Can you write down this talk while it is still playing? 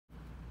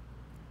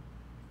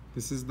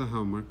This is the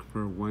homework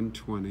for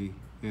 120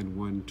 and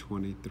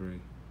 123.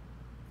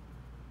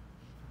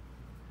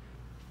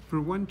 For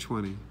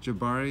 120,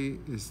 Jabari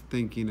is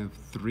thinking of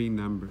three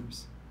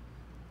numbers.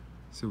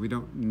 So we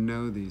don't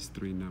know these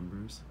three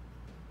numbers,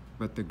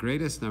 but the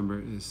greatest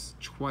number is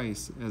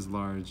twice as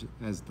large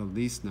as the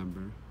least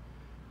number.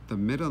 The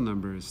middle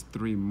number is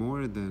three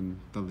more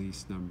than the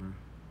least number.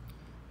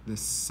 The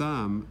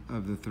sum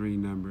of the three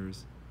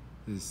numbers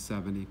is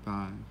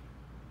 75.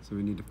 So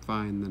we need to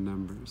find the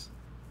numbers.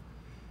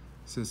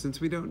 So since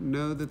we don't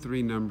know the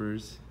three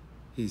numbers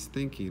he's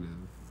thinking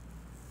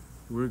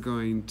of, we're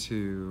going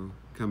to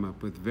come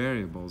up with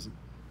variables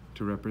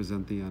to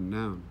represent the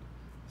unknown.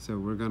 So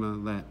we're going to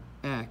let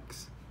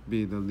x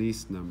be the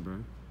least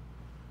number,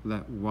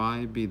 let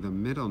y be the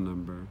middle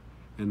number,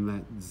 and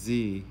let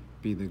z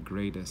be the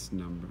greatest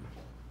number.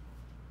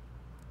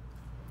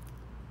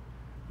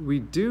 We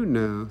do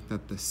know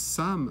that the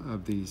sum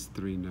of these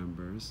three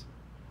numbers,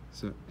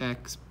 so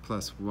x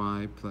plus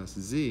y plus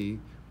z,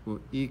 will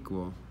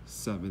equal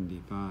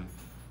 75.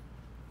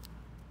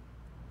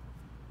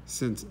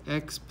 Since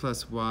x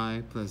plus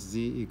y plus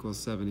z equals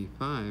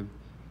 75,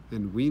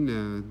 then we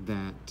know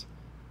that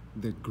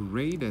the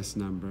greatest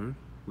number,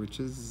 which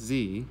is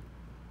z,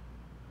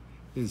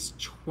 is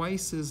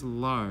twice as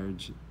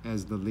large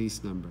as the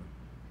least number.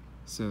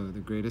 So the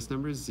greatest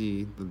number is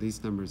z, the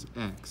least number is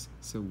x.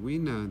 So we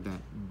know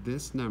that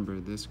this number,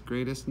 this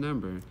greatest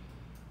number,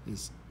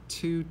 is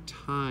 2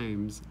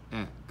 times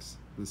x,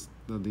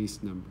 the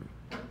least number.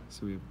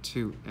 So we have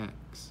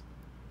 2x.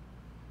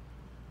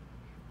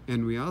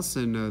 And we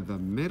also know the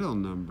middle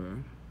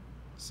number,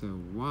 so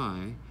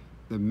y,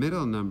 the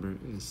middle number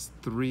is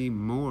 3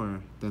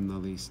 more than the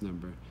least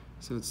number.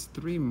 So it's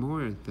 3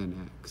 more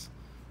than x.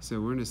 So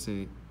we're going to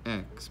say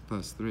x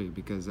plus 3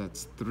 because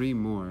that's 3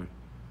 more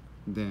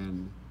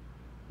than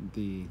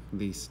the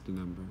least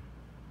number.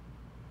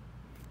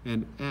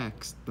 And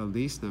x, the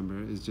least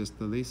number, is just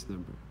the least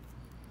number.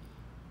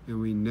 And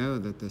we know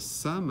that the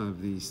sum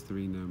of these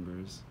three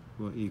numbers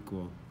will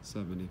equal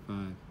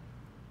 75.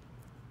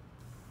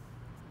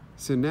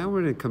 So now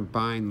we're going to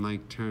combine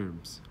like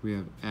terms. We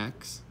have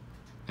x,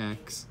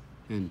 x,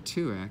 and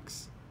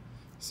 2x.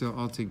 So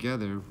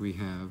altogether we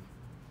have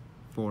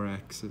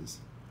 4x's.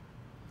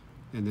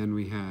 And then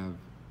we have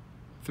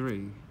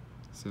 3,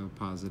 so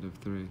positive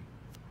 3.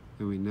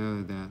 And we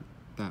know that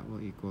that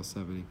will equal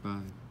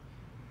 75.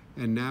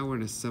 And now we're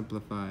going to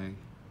simplify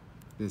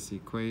this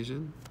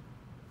equation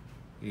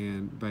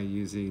and by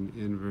using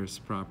inverse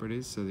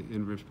properties. So the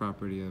inverse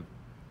property of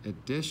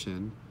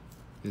addition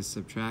is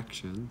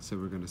subtraction. So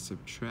we're going to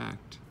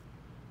subtract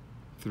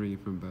 3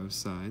 from both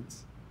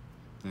sides.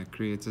 That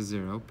creates a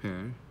 0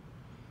 pair.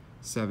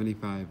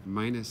 75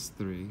 minus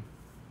 3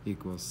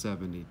 equals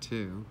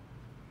 72.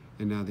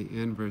 And now the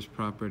inverse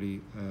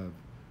property of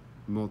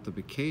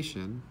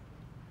multiplication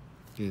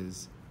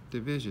is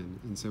division.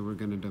 And so we're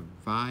going to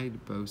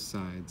divide both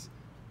sides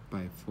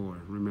by 4.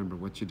 Remember,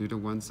 what you do to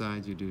one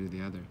side, you do to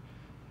the other.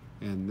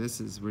 And this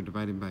is, we're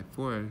dividing by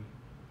 4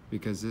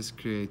 because this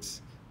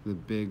creates the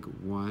big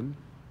 1.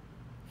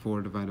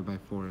 4 divided by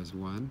 4 is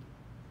 1.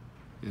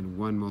 And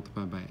 1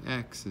 multiplied by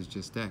x is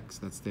just x.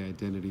 That's the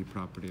identity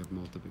property of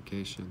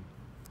multiplication.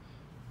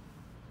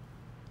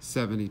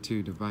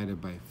 72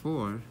 divided by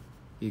 4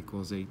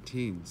 equals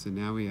 18. So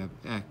now we have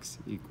x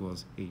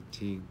equals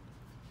 18.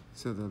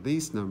 So the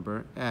least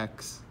number,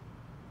 x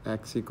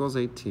equals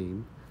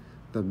 18.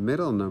 The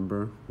middle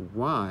number,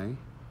 y,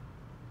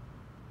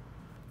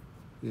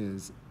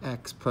 is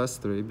x plus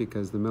 3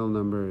 because the middle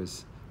number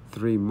is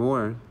 3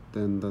 more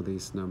than the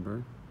least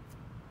number.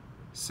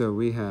 So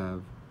we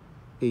have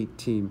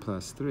 18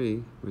 plus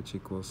 3, which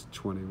equals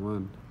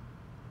 21.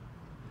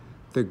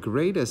 The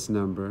greatest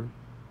number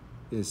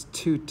is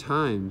 2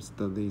 times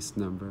the least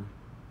number.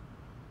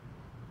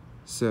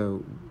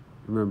 So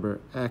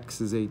remember,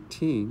 x is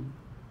 18,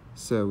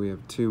 so we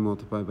have 2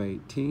 multiplied by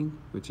 18,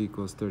 which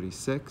equals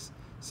 36.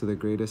 So the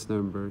greatest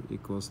number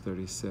equals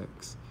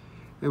 36.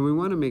 And we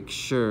want to make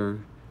sure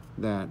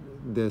that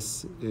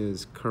this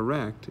is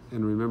correct.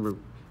 And remember,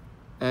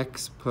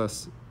 x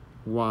plus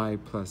y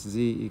plus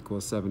z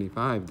equals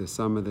 75. The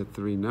sum of the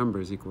three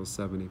numbers equals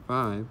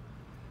 75.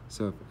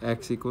 So if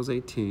x equals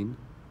 18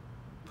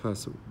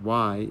 plus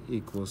y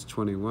equals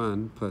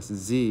 21 plus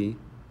z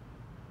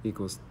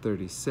equals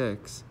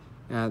 36,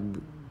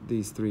 add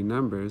these three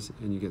numbers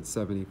and you get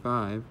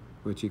 75,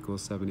 which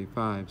equals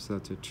 75. So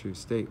that's a true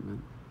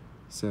statement.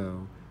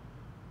 So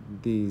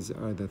these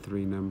are the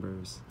three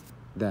numbers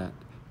that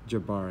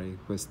Jabari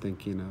was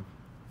thinking of.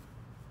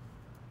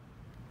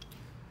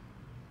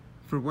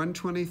 For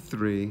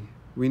 123,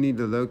 we need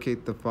to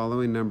locate the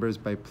following numbers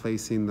by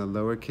placing the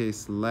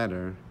lowercase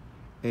letter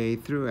a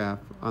through f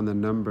on the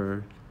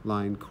number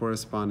line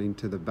corresponding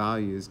to the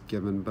values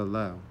given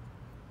below.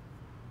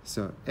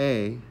 So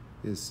a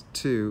is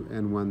 2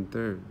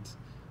 1/3.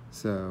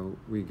 So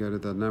we go to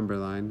the number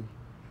line.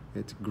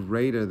 It's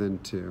greater than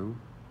 2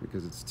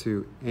 because it's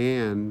 2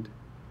 and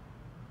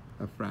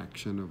a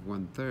fraction of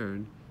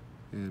 1/3.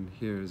 And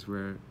here's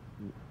where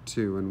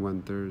 2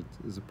 1/3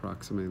 is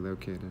approximately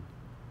located.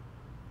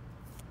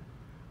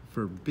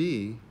 For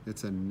B,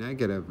 it's a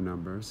negative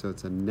number, so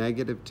it's a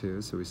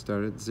 -2, so we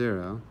start at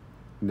 0,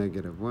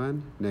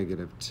 -1,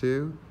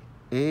 -2,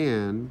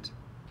 and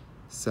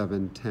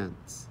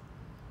 7/10.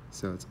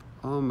 So it's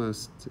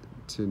almost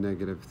to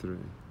 -3.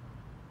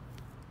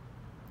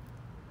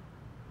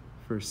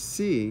 For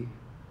C,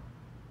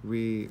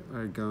 we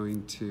are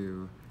going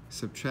to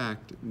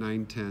subtract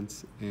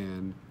 9/10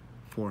 and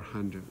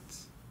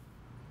 4/100.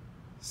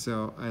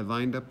 So I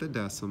lined up the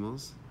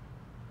decimals,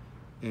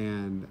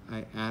 and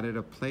I added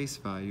a place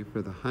value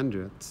for the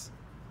hundredths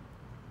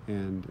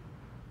and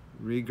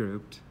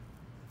regrouped,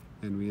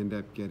 and we end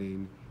up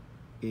getting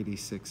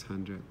 86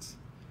 hundredths.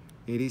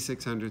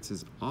 86 hundredths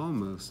is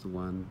almost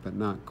 1, but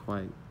not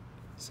quite.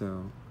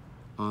 So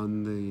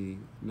on the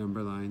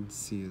number line,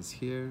 C is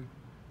here,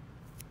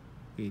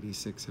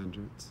 86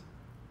 hundredths.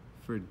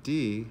 For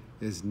D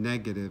is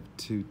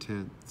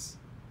 -2/10.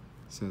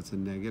 So it's a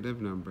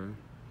negative number,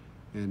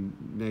 and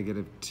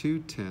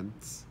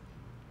 -2/10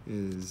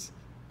 is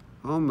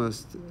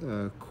almost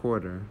a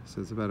quarter,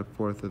 so it's about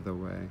 1/4 of the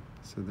way.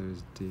 So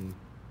there's D.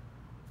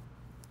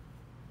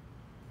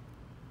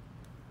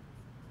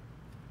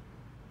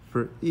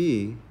 For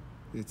E,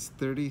 it's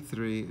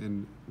 33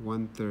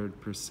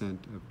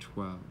 1/3% of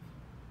 12.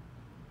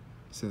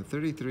 So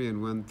 33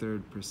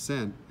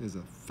 1/3% is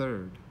a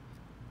third.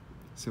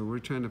 So we're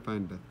trying to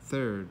find a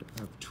third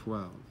of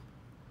 12.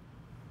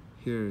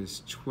 Here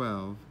is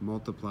 12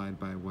 multiplied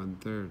by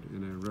 1/3,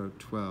 and I wrote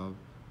 12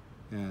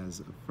 as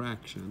a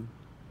fraction.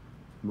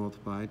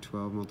 Multiply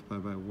 12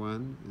 multiplied by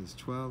 1 is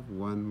 12.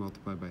 1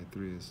 multiplied by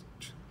 3 is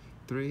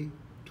 3.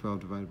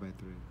 12 divided by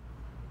 3.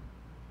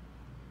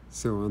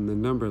 So on the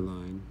number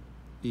line,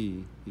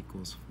 E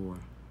equals 4.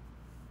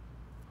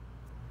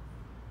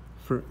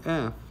 For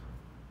F,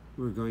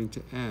 we're going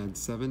to add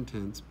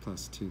 7/10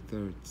 plus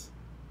 2/3.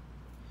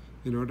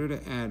 In order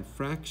to add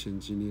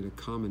fractions, you need a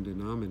common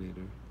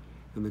denominator.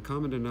 And the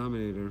common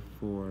denominator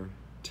for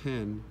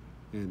 10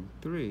 and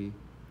 3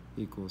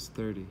 equals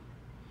 30.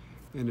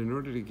 And in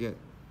order to get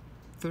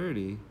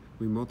 30,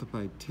 we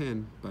multiply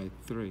 10 by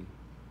 3.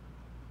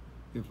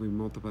 If we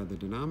multiply the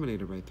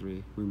denominator by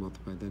 3, we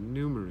multiply the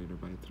numerator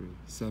by 3.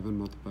 7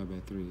 multiplied by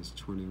 3 is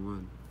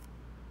 21.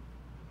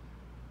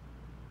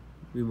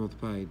 We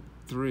multiply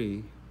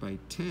 3 by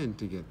 10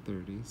 to get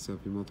 30. So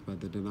if you multiply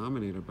the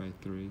denominator by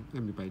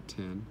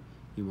 10,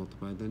 you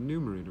multiply the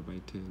numerator by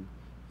 10.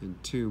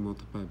 And 2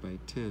 multiplied by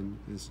 10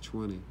 is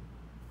 20.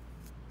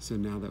 So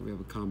now that we have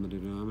a common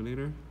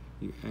denominator,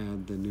 you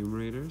add the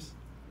numerators.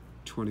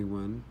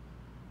 21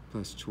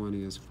 plus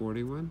 20 is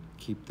 41.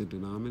 Keep the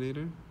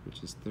denominator,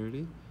 which is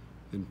 30.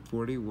 And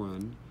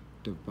 41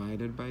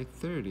 divided by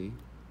 30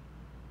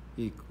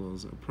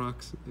 equals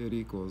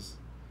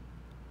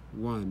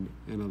 1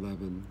 and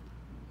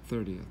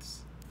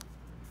 11/30.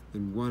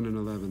 And 1 and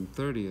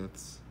 11/30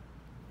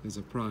 is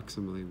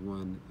approximately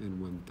 1 and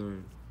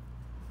 1/3.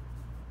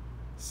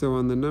 So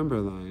on the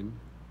number line,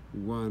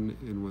 1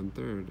 and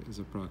 1/3 is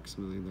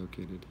approximately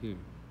located here.